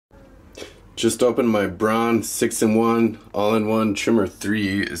Just opened my Braun 6-in-1 all-in-one trimmer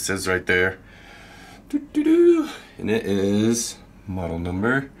 3. It says right there. And it is model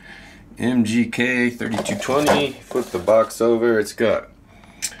number mgk3220. Flip the box over. It's got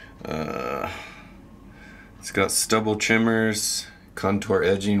stubble trimmers, contour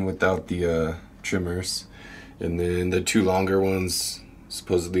edging without the trimmers, and then the two longer ones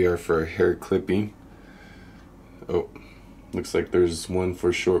supposedly are for hair clipping. Oh, looks like there's one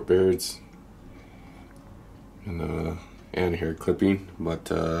for short beards and hair clipping, but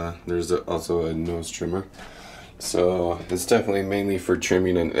there's also a nose trimmer. So it's definitely mainly for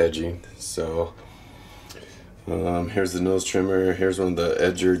trimming and edging. So here's the nose trimmer. Here's one of the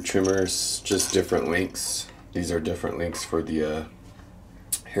edger trimmers, just different lengths. These are different lengths for the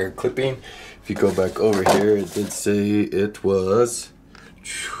hair clipping. If you go back over here, it did say it was,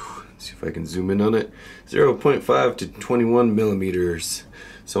 let's see if I can zoom in on it, 0.5 to 21 millimeters.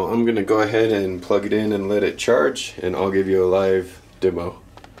 So I'm gonna go ahead and plug it in and let it charge, and I'll give you a live demo.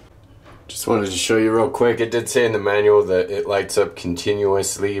 Just wanted to show you real quick. It did say in the manual that it lights up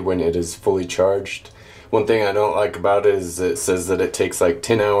continuously when it is fully charged. One thing I don't like about it is it says that it takes like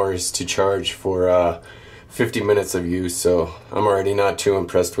 10 hours to charge for 50 minutes of use, so I'm already not too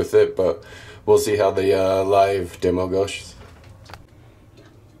impressed with it, but we'll see how the live demo goes.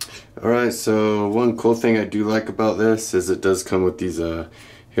 Alright, so one cool thing I do like about this is it does come with these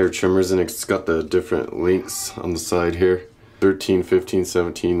hair trimmers, and it's got the different lengths on the side here. 13, 15,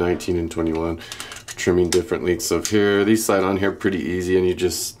 17, 19, and 21. Trimming different lengths of hair. These slide on here pretty easy, and you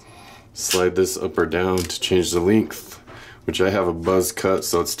just slide this up or down to change the length, which I have a buzz cut,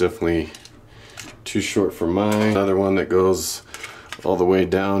 so it's definitely too short for mine. Another one that goes all the way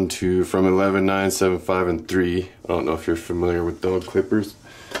down to from 11, 9, 7, 5, and 3. I don't know if you're familiar with dog clippers.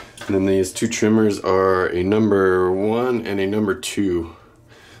 And then these two trimmers are a number 1 and a number 2.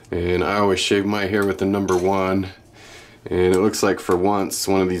 And I always shave my hair with the number 1. And it looks like for once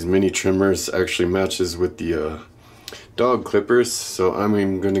one of these mini trimmers actually matches with the dog clippers. So I'm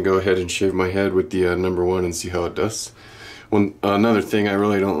even going to go ahead and shave my head with the number 1 and see how it does. Another thing I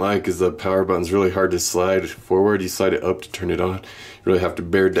really don't like is the power button's really hard to slide forward. You slide it up to turn it on. You really have to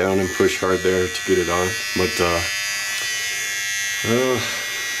bear down and push hard there to get it on. But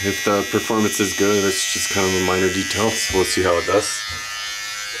if the performance is good, it's just kind of a minor detail, so we'll see how it does.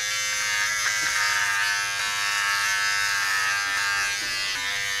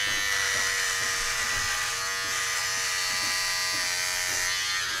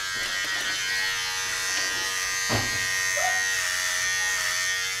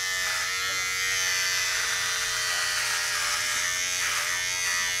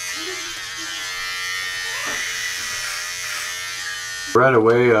 Right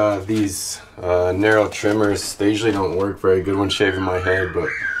away, these narrow trimmers, they usually don't work very good when shaving my head, but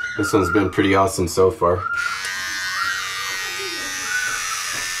this one's been pretty awesome so far.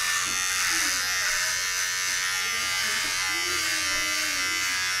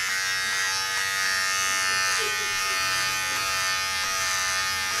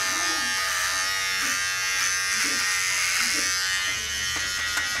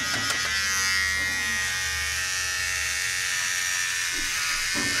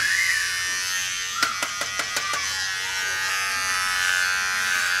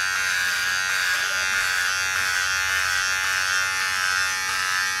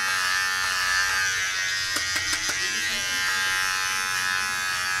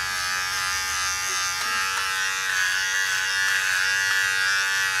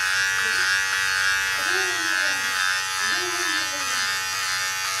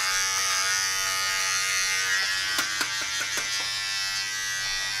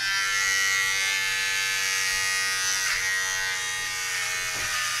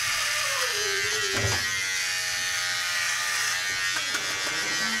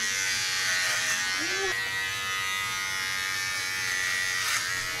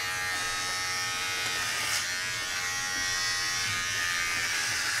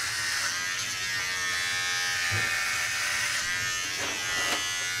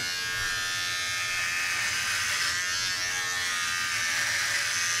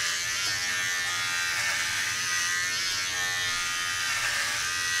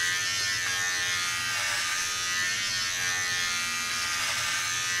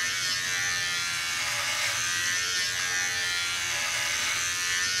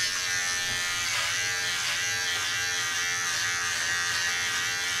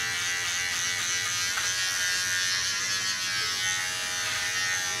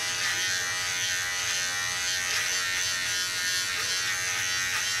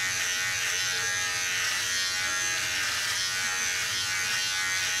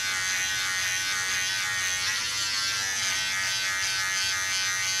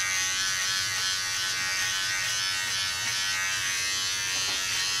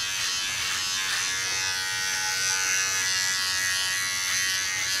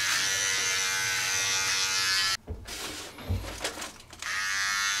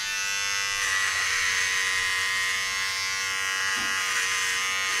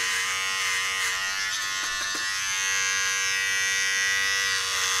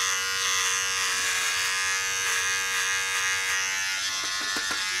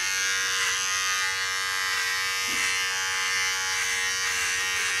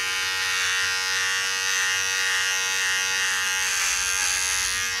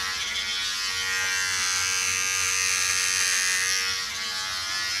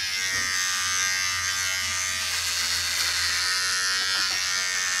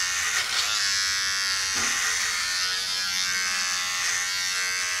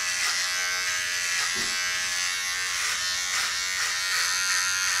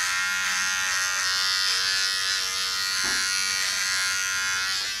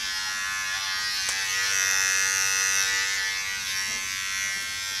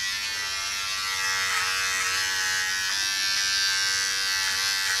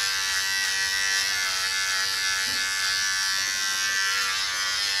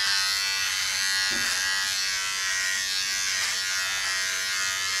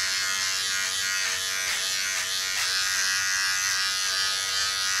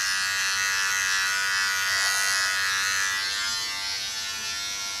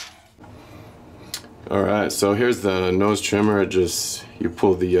 Alright, so here's the nose trimmer. You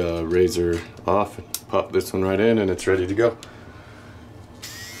pull the razor off and pop this one right in and it's ready to go.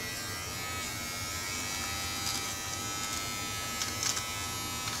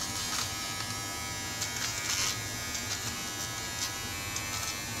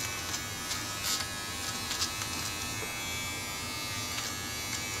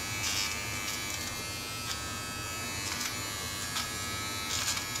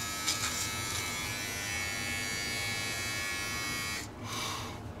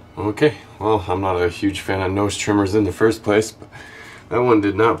 Okay, well, I'm not a huge fan of nose trimmers in the first place, but that one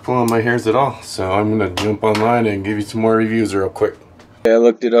did not pull on my hairs at all. So I'm gonna jump online and give you some more reviews real quick. Yeah, I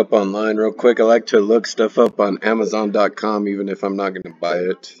looked it up online real quick. I like to look stuff up on Amazon.com even if I'm not gonna buy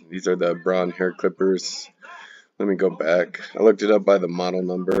it. These are the Braun hair clippers. Let me go back. I looked it up by the model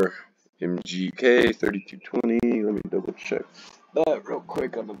number, mgk3220. Let me double check that real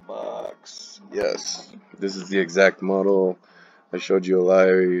quick on the box. Yes, this is the exact model I showed you a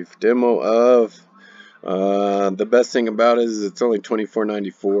live demo of. The best thing about it is it's only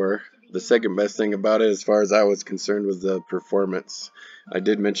 $24.94. The second best thing about it, as far as I was concerned, was the performance. I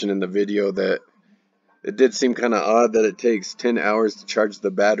did mention in the video that it did seem kind of odd that it takes 10 hours to charge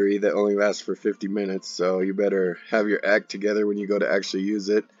the battery that only lasts for 50 minutes, so you better have your act together when you go to actually use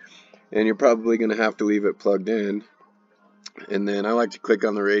it, and you're probably going to have to leave it plugged in. And then I like to click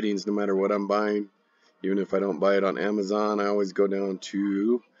on the ratings no matter what I'm buying. Even if I don't buy it on Amazon, I always go down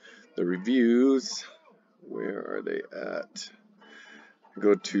to the reviews. Where are they at?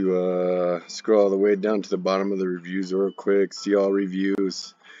 Go to scroll all the way down to the bottom of the reviews real quick, see all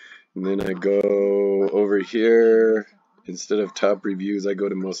reviews, and then I go over here. Instead of top reviews, I go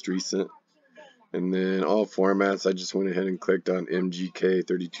to most recent, and then all formats. I just went ahead and clicked on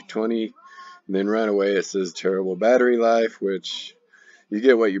mgk3220, and then right away it says terrible battery life, which you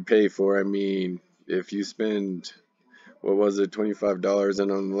get what you pay for. I mean, if you spend, what was it, $25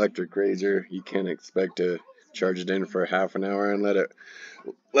 on an electric razor, you can't expect to charge it in for half an hour and let it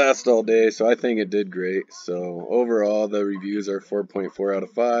last all day. So I think it did great. So overall, the reviews are 4.4 out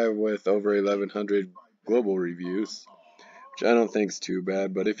of 5 with over 1,100 global reviews, which I don't think is too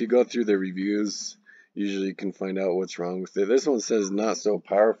bad. But if you go through the reviews, usually you can find out what's wrong with it. This one says not so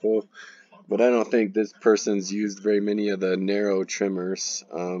powerful, but I don't think this person's used very many of the narrow trimmers.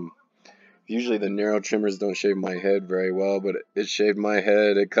 Usually the narrow trimmers don't shave my head very well, but it shaved my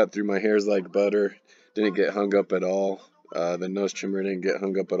head. It cut through my hairs like butter. Didn't get hung up at all. The nose trimmer didn't get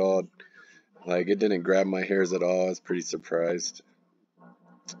hung up at all. Like, it didn't grab my hairs at all. I was pretty surprised.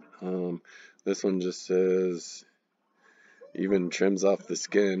 This one just says even trims off the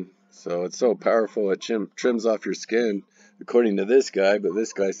skin. So it's so powerful it trims off your skin, according to this guy, but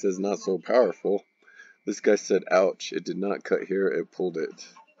this guy says not so powerful. This guy said, ouch, it did not cut here, it pulled it.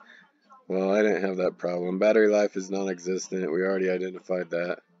 Well, I didn't have that problem. Battery life is non-existent. We already identified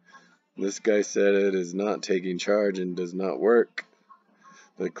that. This guy said it is not taking charge and does not work.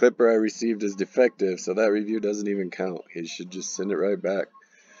 The clipper I received is defective, so that review doesn't even count. He should just send it right back.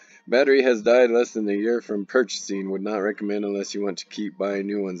 Battery has died less than a year from purchasing. Would not recommend unless you want to keep buying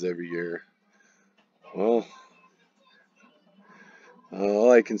new ones every year. Well,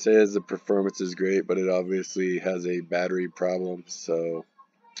 all I can say is the performance is great, but it obviously has a battery problem, so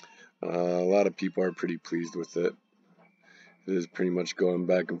a lot of people are pretty pleased with it. It is pretty much going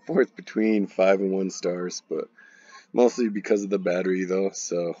back and forth between 5 and 1 stars, but mostly because of the battery though.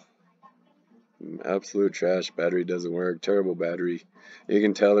 So absolute trash. Battery doesn't work. Terrible battery. You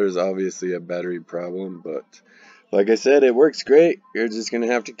can tell there's obviously a battery problem, but like I said, it works great. You're just gonna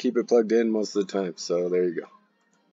have to keep it plugged in most of the time. So there you go.